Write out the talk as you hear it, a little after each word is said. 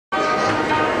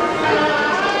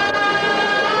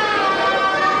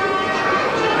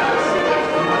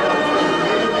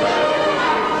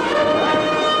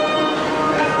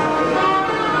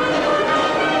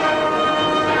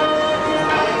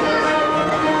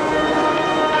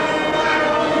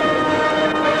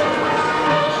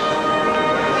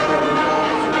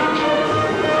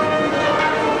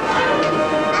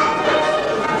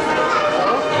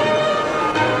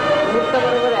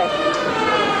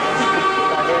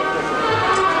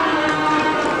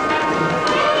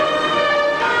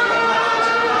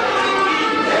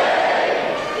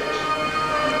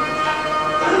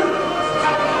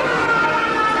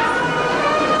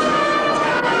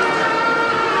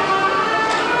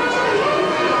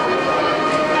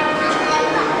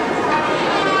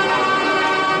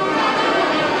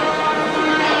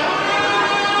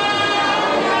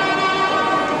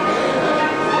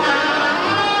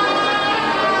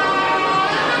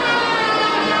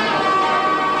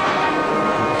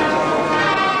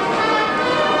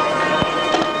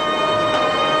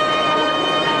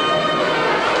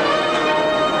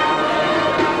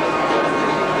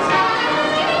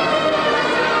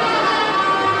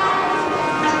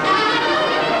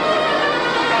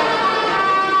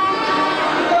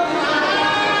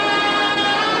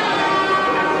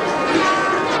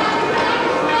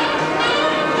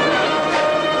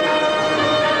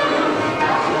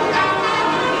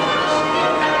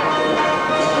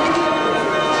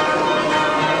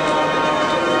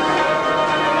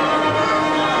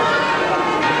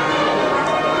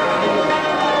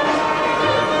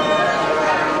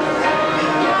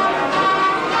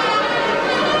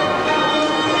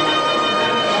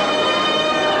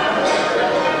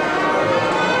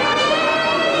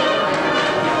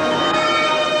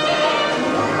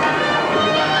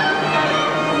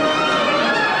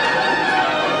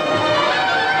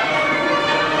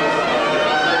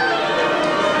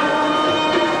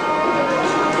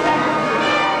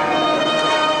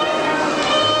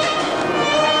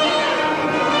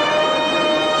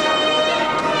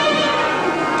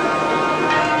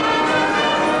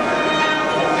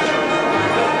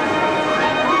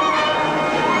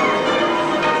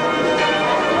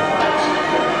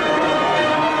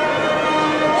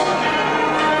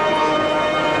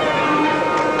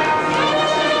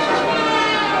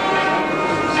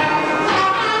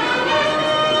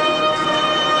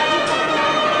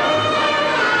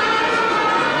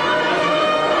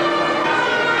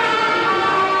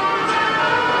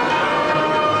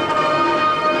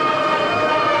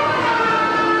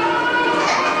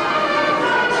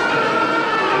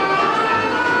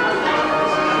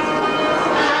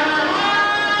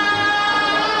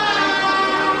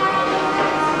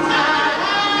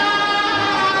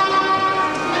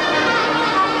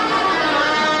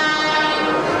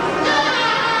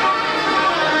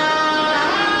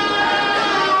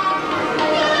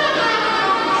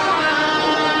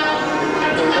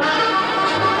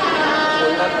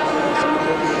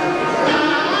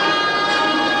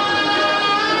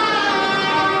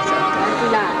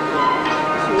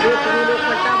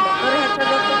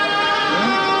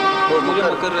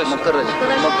मकर राशी मकर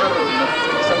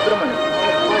संक्रमण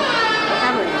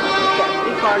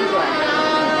कॅप्रिकॉर्न जो आहे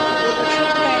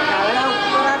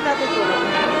उत्तराचा ते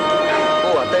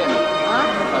हो आता आहे ना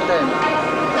आता आहे ना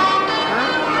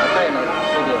आता आहे ना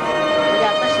सूर्य म्हणजे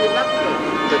आता शिरला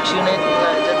दक्षिणेत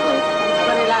ह्याच्यात नाही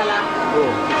उत्तरेला आला हो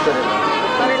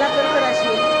उत्तरेला कर्क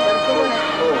राशी कर्कवृत्त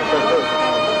आहे हो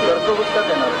कर्कवृत्तात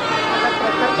येणार आता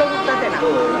कर्कवृत्तात येणार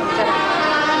हो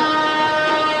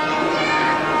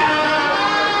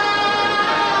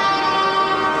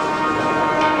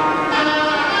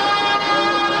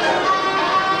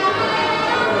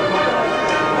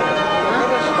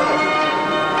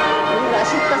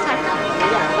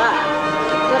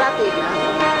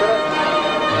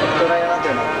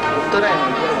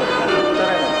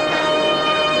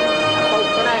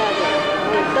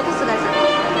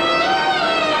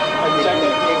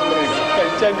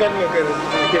पंचांगण वगैरे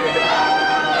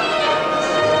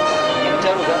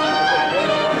विचारू का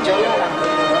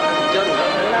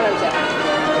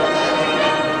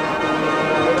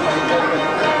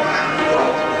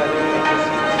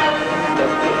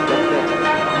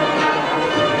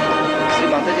श्री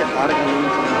माताजी हार घालून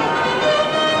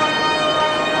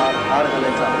हार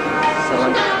घालायचा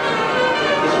सर्वांच्या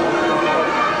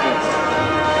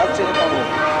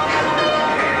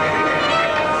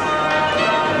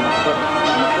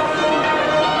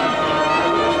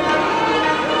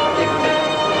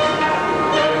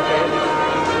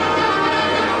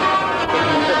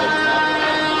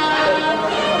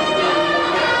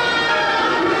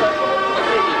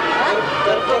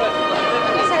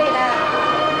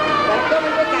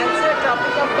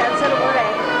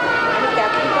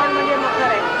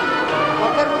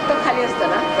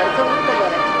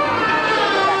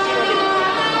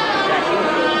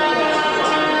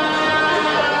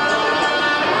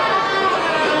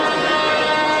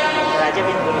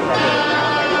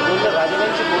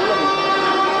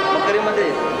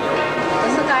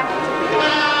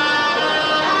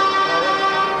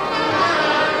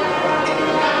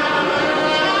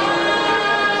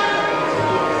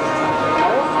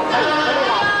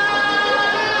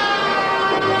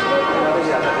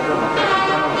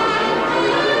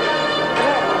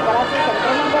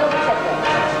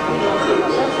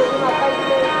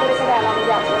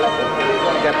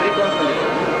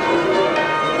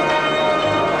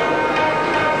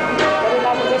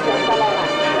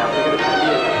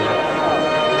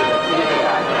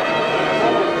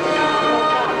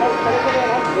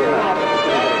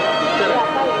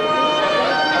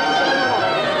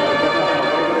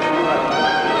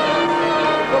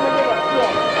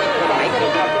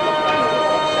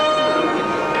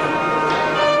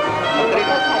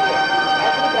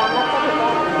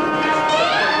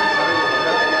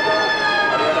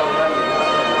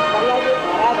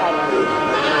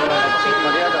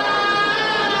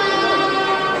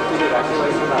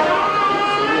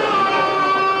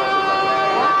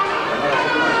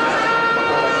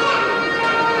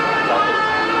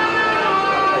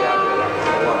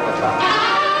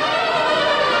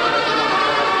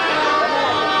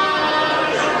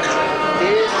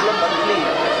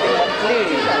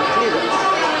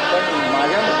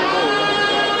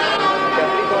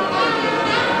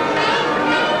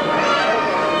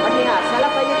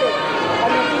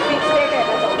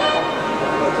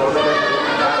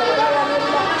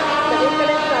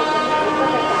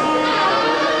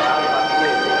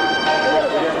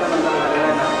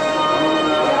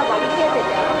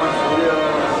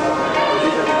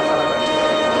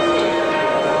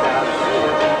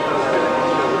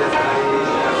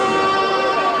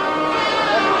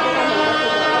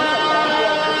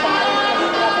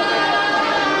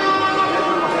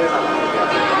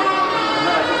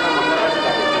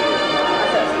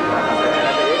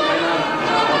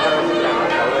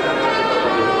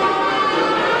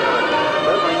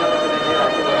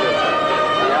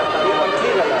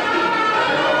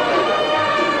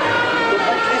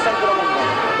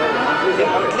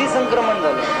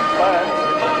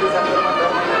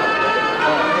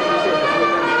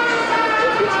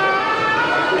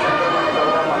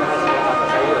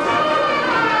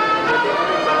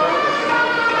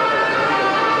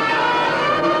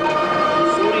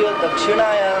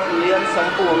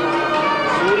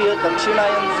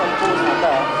दक्षिणायन संपूर्ण आता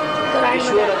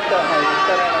विश्वरक्त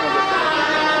उत्तरायणामध्ये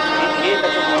हे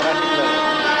त्याचं मराठीत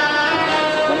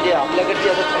झालं म्हणजे आपल्याकडची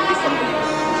आता थंडी संपली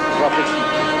ट्रॉपिक्सची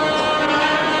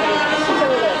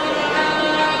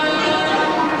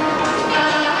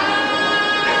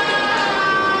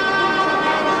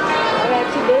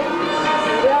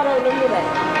सूर्यावर अवलंबून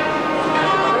आहे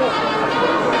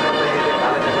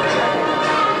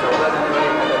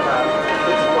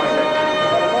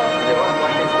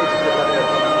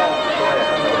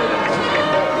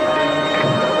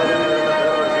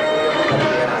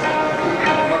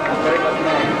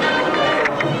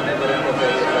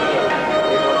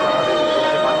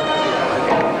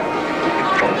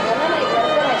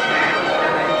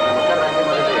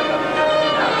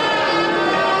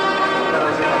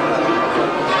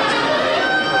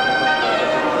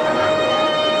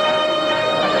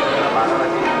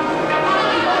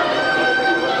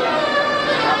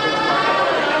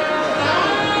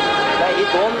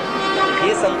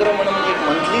संक्रमण म्हणजे एक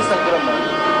मंथली संक्रमण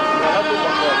त्याला खूप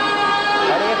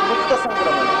महत्व आणि एक गुप्त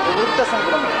संक्रमण वृत्त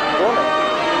संक्रमण दोन आहे.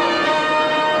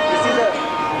 दिस इज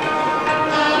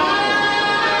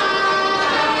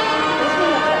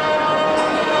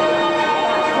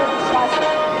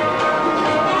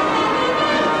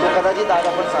कदाचित आज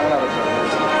आपण सांगणार आहोत.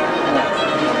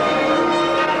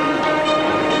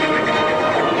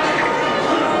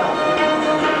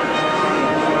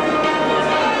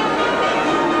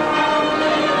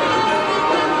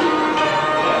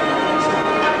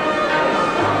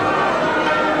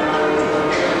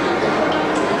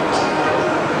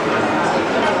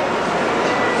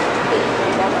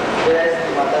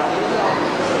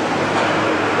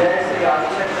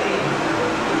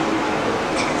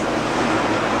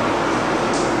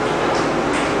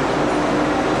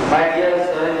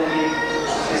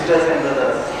 sisters and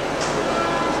brothers.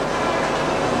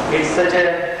 It's such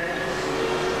a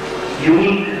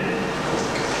unique,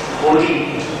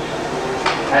 holy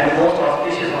and most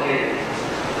auspicious occasion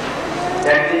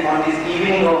that on this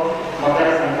evening of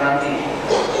Makara Sankranti,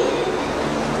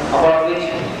 about which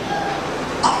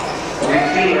we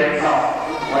feel right now,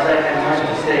 Mother has much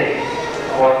to say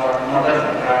about Makara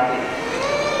Sankranti,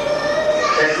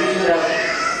 that we should have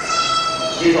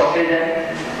this occasion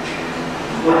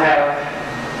to have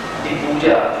the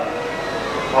Puja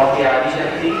of the Adi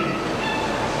Shakti,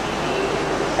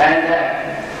 and that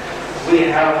we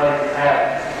have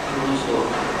to do so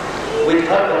with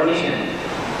her permission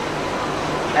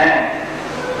and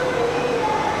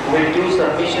with due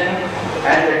submission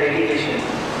and the dedication,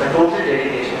 the total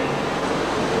dedication.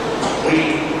 We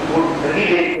would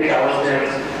rededicate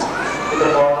ourselves to the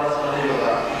God of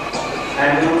Sahaja,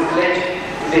 and we would pledge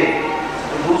today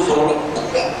to do so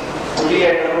fully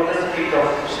at the lotus feet of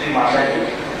Shree Mataji,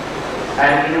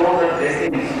 and in all the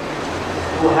blessings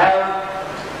to have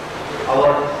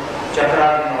our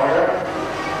chakras in order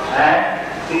and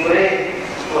to pray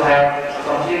to have a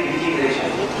complete integration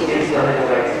in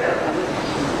Sahaja itself.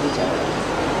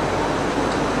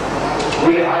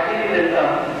 We heartily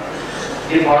welcome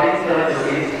the foreign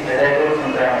Sahajogis, as I told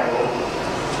some time ago,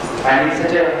 and it's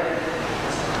such a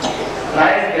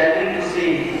nice gathering to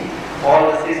see all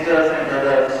the sisters and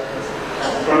brothers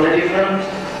from the different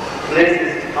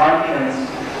places, continents,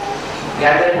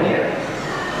 gathered here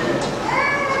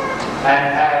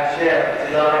and have shared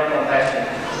the love and compassion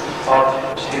of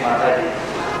Shree Mataji.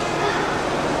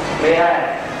 May I,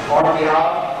 on behalf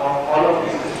of all of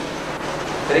you,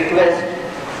 request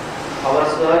our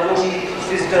Sahajogi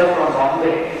sister from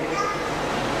Bombay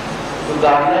to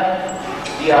garner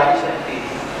the Adi Shakti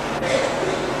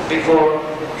before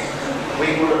we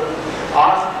could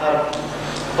ask her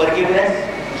forgiveness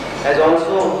as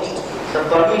also the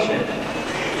permission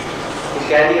to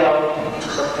carry out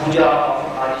the Puja of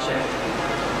Adi Shakti.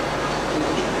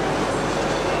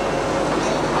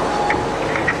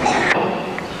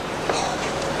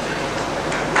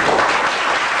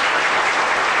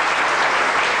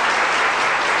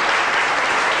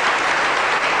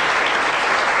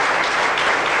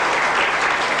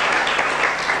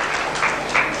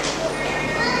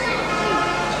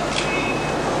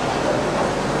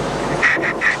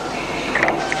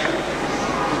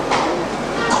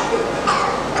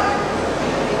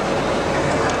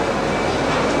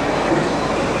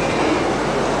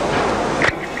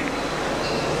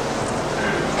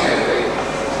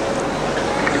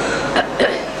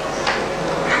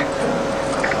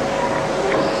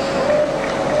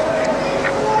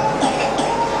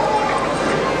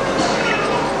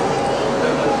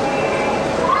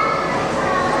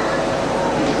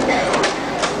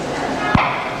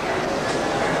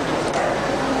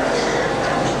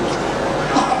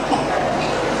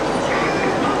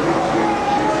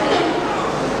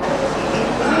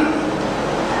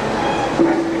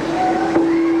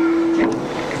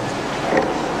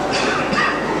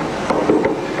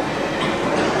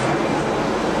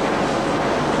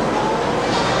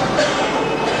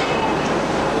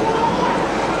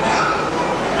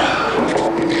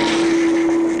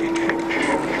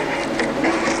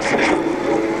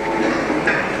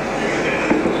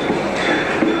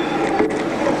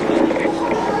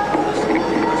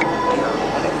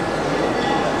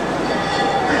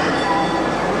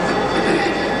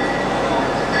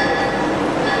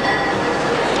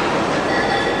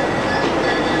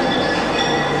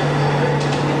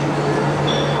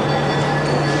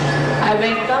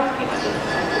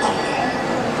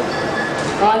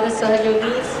 All the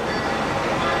Sahajogis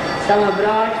from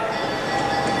abroad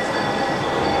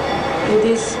to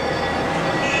this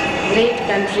great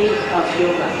country of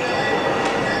yoga.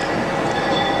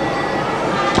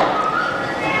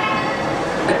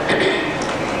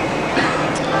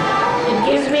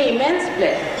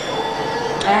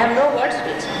 I have no words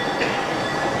with it.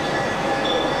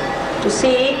 To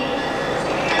see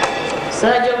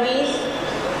Sahajogis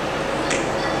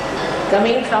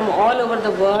coming from all over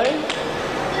the world,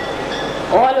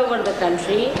 all over the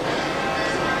country,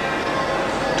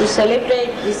 to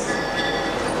celebrate this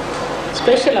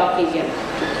special occasion.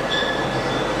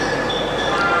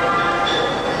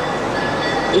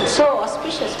 It's so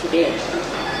auspicious today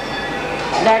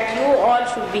that you all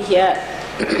should be here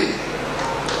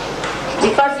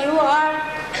because you are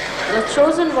the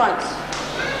chosen ones,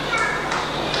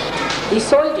 the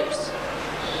soldiers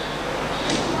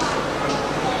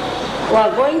who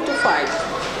are going to fight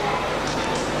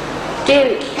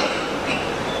till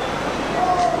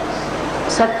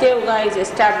Satyayuga is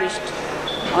established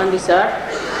on this earth.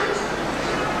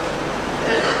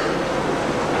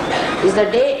 Is the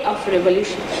day of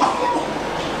revolution.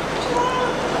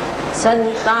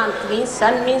 Sankrant means,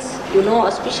 sun means,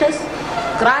 auspicious.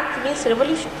 Krant means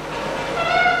revolution.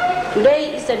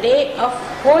 Today is the day of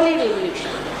holy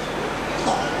revolution.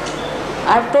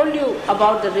 I have told you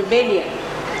about the rebellion.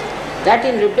 That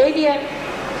in rebellion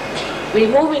we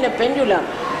move in a pendulum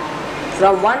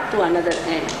from one to another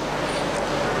end.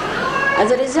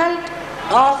 As a result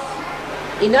of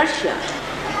inertia,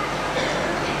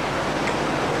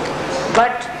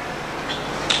 but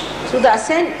through the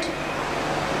ascent,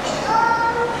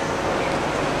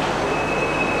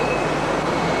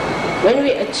 when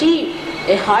we achieve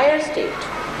a higher state,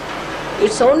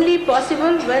 it's only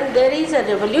possible when there is a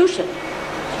revolution,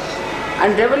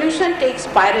 and revolution takes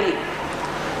spirally.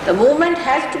 The movement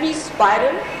has to be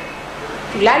spiral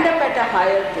to land up at a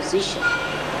higher position.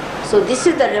 So this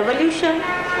is the revolution,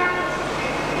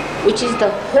 which is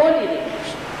the holy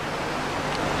revolution.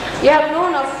 We have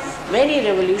known of many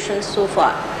revolutions so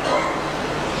far.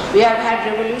 We have had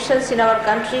revolutions in our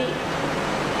country.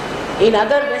 In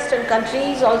other Western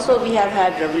countries also we have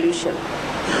had revolution.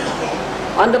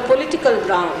 On the political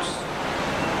grounds,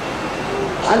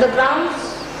 on the grounds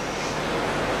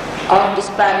of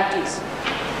disparities.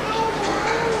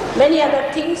 Many other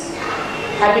things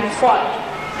have been fought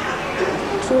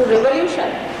through revolution,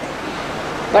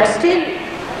 but still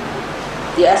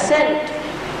the ascent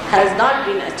has not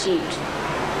been achieved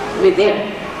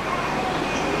within.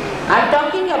 I am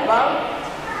talking about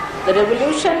the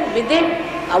revolution within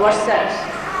ourselves.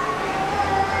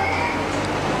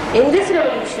 In this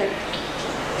revolution,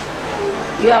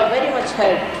 you are very much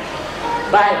helped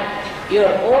by your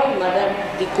own mother,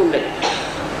 the Kundali.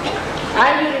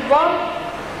 And you revolve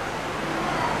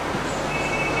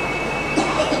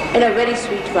in a very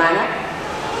sweet manner,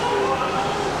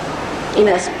 in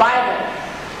a spiral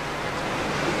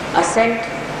ascent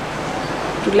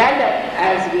to land up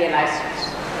as realizers.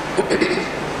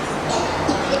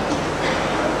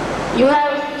 You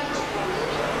have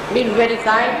been very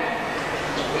kind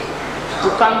to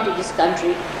come to this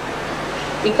country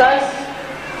because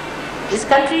this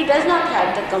country does not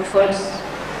have the comforts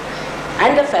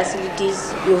and the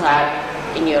facilities you have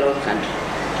in your own country.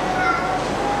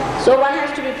 So one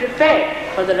has to be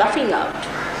prepared for the roughing out,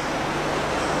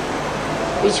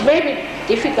 which may be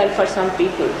difficult for some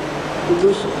people to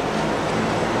do so.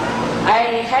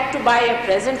 I had to buy a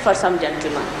present for some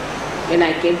gentleman when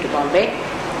I came to Bombay,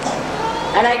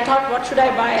 and I thought, what should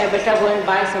I buy? I better go and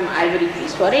buy some ivory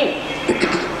piece for him.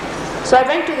 So I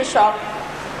went to the shop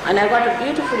and I got a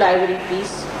beautiful ivory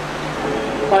piece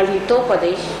called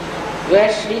Hitopadesh,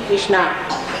 where Sri Krishna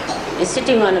is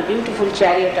sitting on a beautiful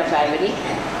chariot of ivory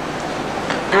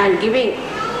and giving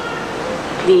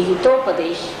the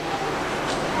Hitopadesh,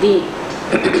 the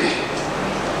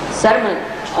sermon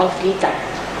of Gita,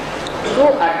 to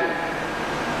Arjuna.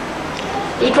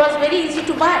 It was very easy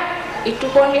to buy. It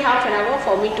took only half an hour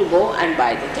for me to go and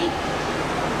buy the thing.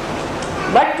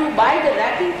 But to buy the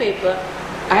wrapping paper,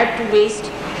 I had to waste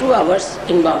 2 hours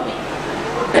in Bombay.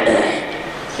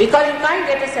 Because you can't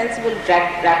get a sensible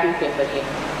wrapping paper here.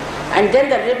 And then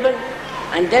the ribbon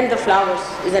and then the flowers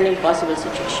is an impossible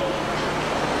situation.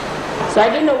 So I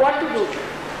didn't know what to do.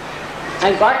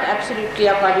 I got absolutely,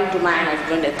 according to my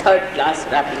husband, a third-class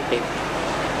wrapping paper.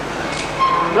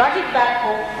 Brought it back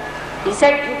home. He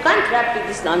said, you can't wrap with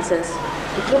this nonsense.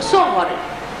 It looks so horrid.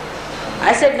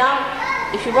 I said, now,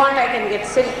 if you want, I can get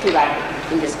silk to wrap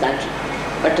it in this country.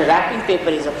 But the wrapping paper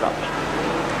is a problem.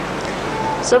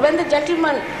 So when the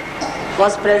gentleman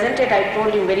was presented, I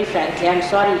told him very frankly, I'm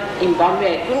sorry, in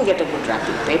Bombay I couldn't get a good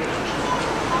wrapping paper.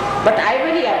 But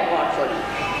ivory I bought for you.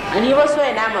 And he was so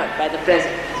enamored by the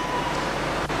present.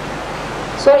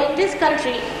 So in this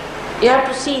country, you have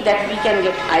to see that we can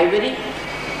get ivory,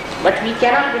 but we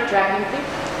cannot get wrapping paper.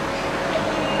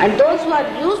 And those who are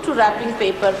used to wrapping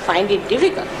paper find it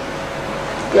difficult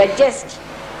to adjust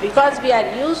because we are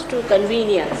used to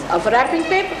convenience of wrapping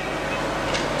paper.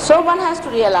 So one has to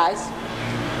realize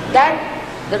that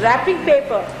the wrapping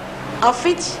paper of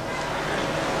which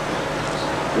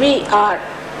we are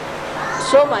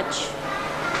so much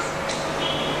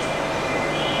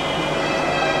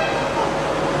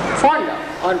fond of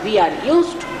or we are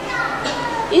used to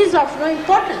is of no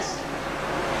importance.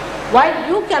 While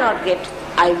you cannot get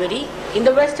ivory in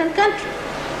the Western country.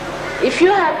 If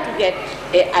you have to get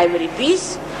an ivory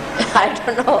piece, I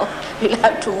don't know, you'll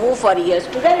have to move for years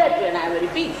to get to an ivory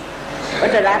piece.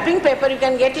 But a wrapping paper, you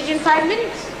can get it in 5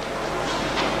 minutes.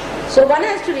 So one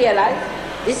has to realize,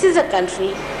 this is a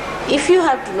country, if you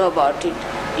have to know about it,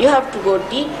 you have to go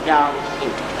deep down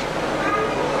into it.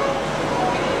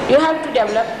 You have to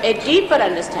develop a deeper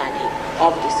understanding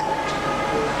of this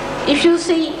country. If you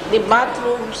see the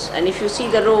bathrooms and if you see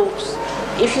the roads,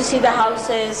 if you see the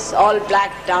houses all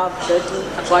blacked out, dirty,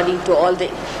 according to all the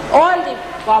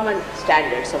common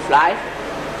standards of life,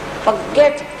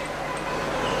 forget it.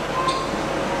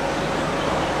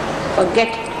 Forget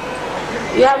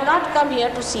it. You have not come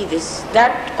here to see this.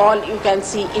 That all you can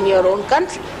see in your own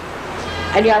country.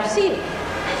 And you have seen it.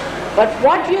 But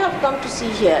what you have come to see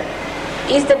here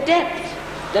is the depth,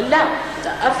 the love,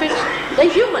 the affection, the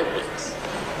human beings.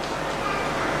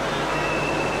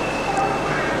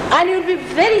 And you'll be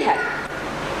very happy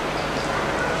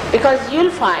because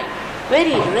you'll find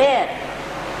very rare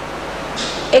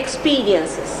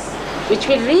experiences which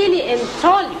will really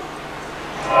enthrall you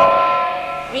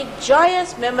with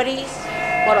joyous memories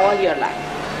for all your life.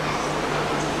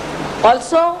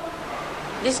 Also,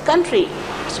 this country,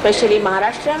 especially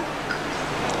Maharashtra,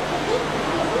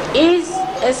 is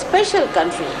a special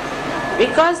country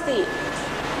because the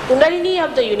Kundalini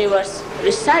of the universe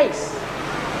resides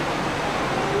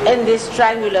in this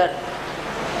triangular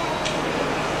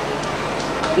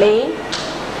plane,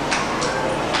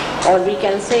 or we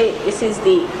can say this is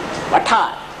the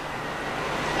Pathar,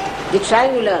 the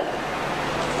triangular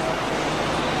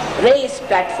raised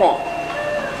platform,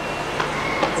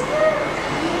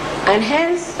 and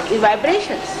hence the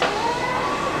vibrations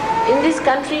in this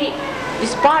country,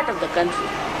 this part of the country,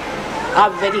 are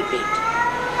very great.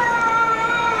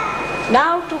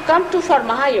 Now to come to for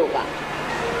Mahayoga,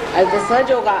 as the Sahaja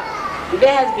Yoga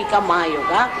today has become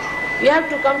Mahayoga, we have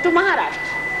to come to Maharashtra.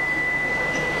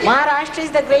 Maharashtra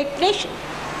is the great nation.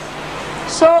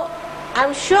 So I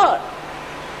am sure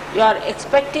you are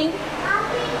expecting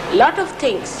a lot of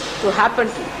things to happen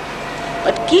to you.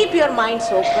 But keep your minds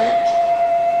open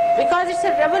because it's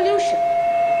a revolution.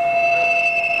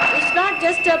 It's not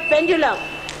just a pendulum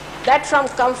that from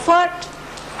comfort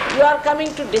you are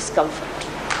coming to discomfort.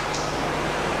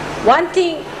 One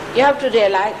thing you have to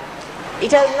realize,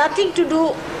 it has nothing to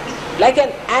do like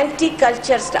an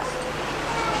anti-culture stuff.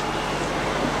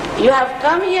 You have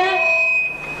come here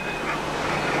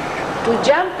to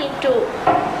jump into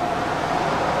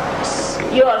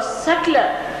your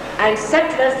subtler and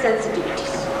subtler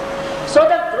sensitivities. So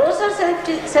the grosser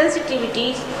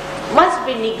sensitivities must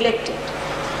be neglected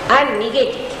and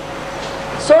negated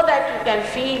so that you can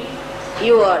feel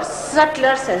your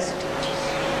subtler sensitivities.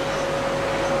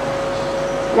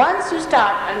 Once you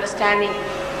start understanding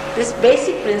this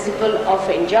basic principle of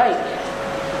enjoyment,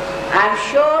 I am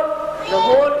sure the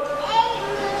whole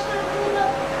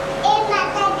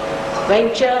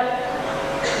venture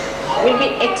will be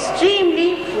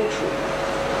extremely fruitful.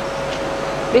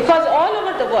 Because all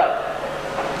over the world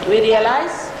we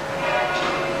realize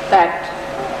that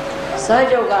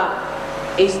Sahaja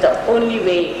Yoga is the only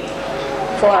way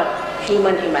for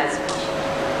human emancipation.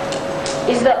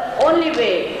 It's the only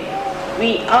way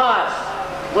we are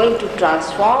going to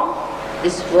transform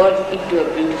this world into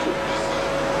a beautiful place.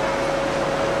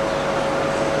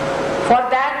 For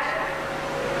that,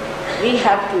 we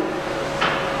have to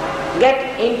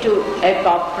get into a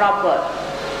proper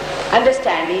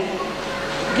understanding,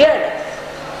 geared up,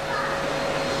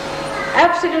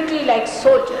 absolutely like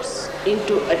soldiers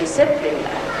into a disciplined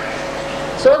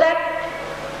life, so that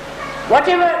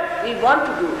whatever we want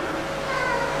to do,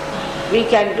 we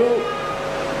can do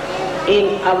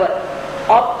in our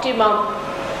optimum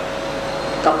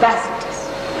capacities.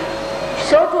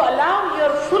 So to allow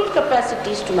your full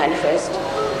capacities to manifest,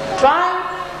 try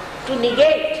to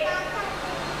negate,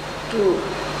 to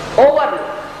overlook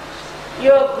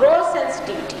your gross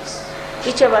sensitivities,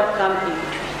 whichever come in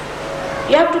between.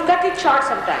 You have to cut it short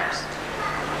sometimes.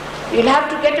 You'll have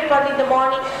to get up early in the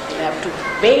morning, you'll have to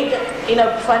bathe in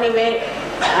a funny way,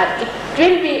 and it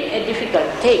will be a difficult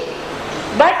thing.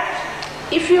 But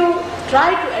if you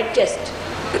try to adjust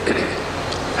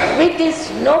with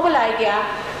this noble idea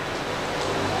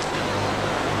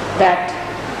that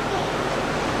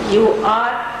You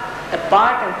are a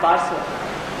part and parcel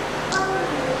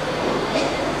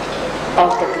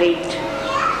of the great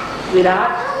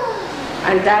Virat,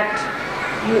 and that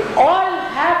you all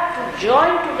have to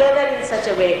join together in such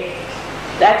a way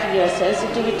that in your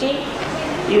sensitivity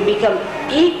you become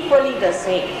equally the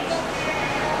same,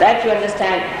 that you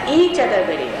understand each other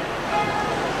very well.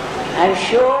 I am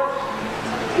sure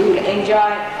you will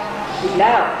enjoy the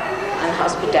love and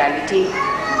hospitality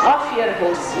of your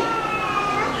hosts here.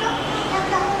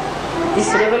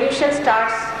 This revolution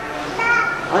starts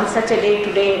on such a day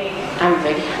today. I am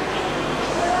very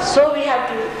happy. So we have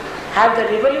to have the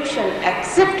revolution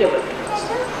acceptable to us.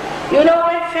 You know,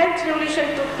 when French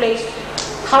Revolution took place,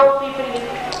 how people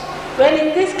lived. When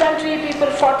in this country people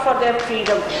fought for their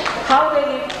freedom, how they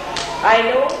lived. I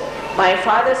know my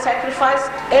father sacrificed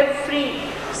every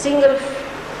single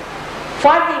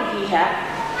farthing he had.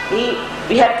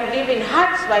 We had to live in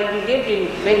huts while we lived in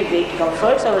very great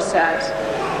comforts ourselves.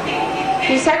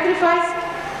 He sacrificed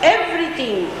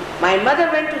everything. My mother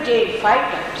went to jail 5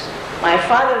 times. My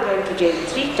father went to jail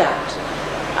 3 times.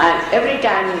 And every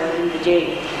time he was in the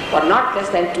jail for not less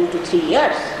than 2 to 3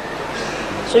 years.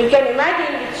 So you can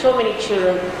imagine with so many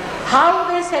children how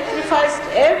they sacrificed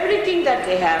everything that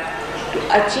they have to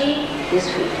achieve this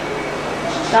freedom.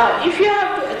 Now, if you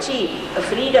have to achieve a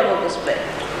freedom of the spirit,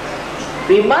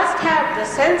 we must have the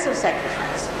sense of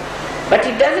sacrifice. But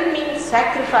it doesn't mean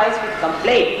sacrifice with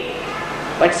complaint,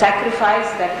 but sacrifice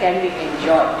that can be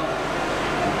enjoyed.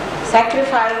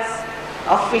 Sacrifice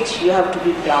of which you have to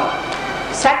be proud.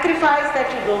 Sacrifice that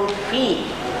you don't feel.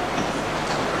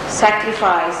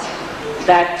 Sacrifice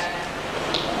that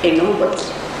ennobles.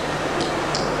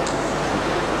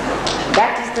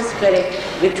 That is the spirit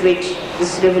with which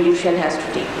this revolution has to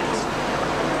take place.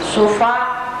 So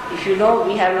far, if you know,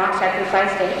 we have not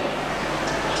sacrificed anything.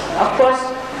 Of course,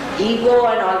 ego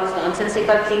and all these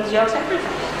nonsensical things you have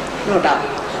sacrificed, no doubt.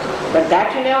 But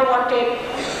that you never wanted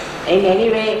in any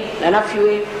way, none of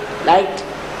you liked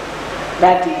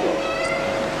that ego.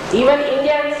 Even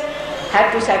Indians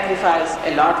had to sacrifice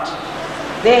a lot.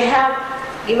 They have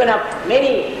given up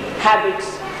many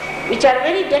habits which are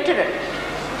very deterrent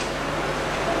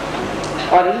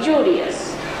or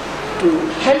injurious to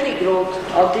healthy growth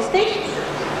of this nation.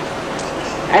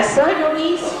 As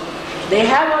Sahajogis, they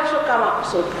have also come up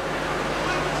so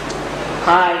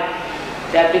high.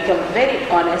 They have become very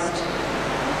honest,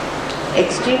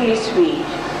 extremely sweet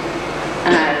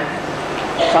and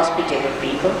hospitable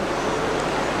people.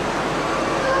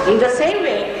 In the same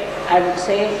way, I would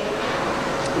say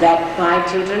that my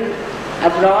children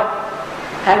abroad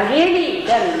have really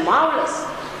done marvelous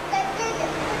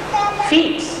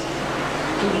feats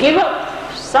to give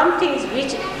up some things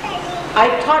which I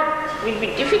thought will be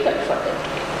difficult for them to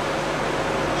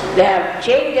do. They have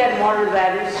changed their moral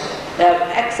values, they have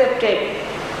accepted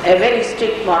a very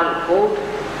strict moral code,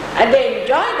 and they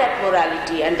enjoy that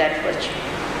morality and that virtue.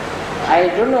 I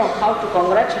don't know how to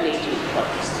congratulate you for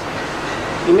this.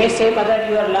 You may say, Mother,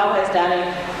 your love has done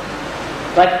it,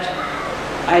 but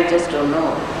I just don't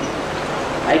know.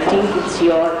 I think it's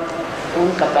your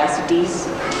own capacities,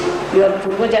 your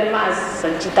Puja Janmas,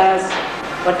 Sanchitas,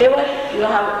 whatever you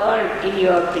have earned in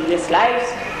your previous lives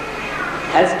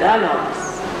has done all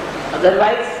this.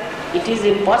 Otherwise, it is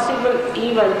impossible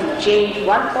even to change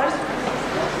one person.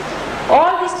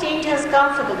 All this change has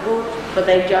come for the good, for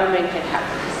the enjoyment and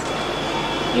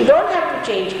happiness. You don't have to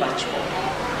change much more.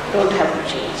 Don't have to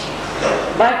change.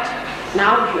 But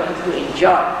now you have to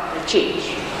enjoy the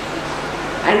change.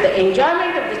 And the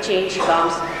enjoyment of the change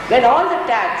comes when all the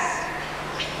tags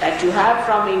that you have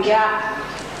from India,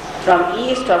 from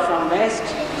east or from west,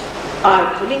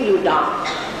 are pulling you down.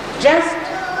 Just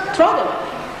throw them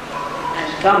away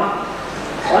and come on.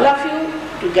 All of you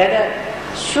together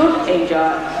should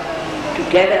enjoy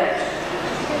together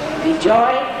the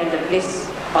joy and the bliss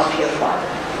of your Father.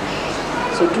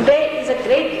 So today is a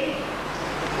great day.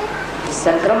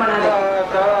 Sankramana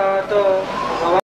Day.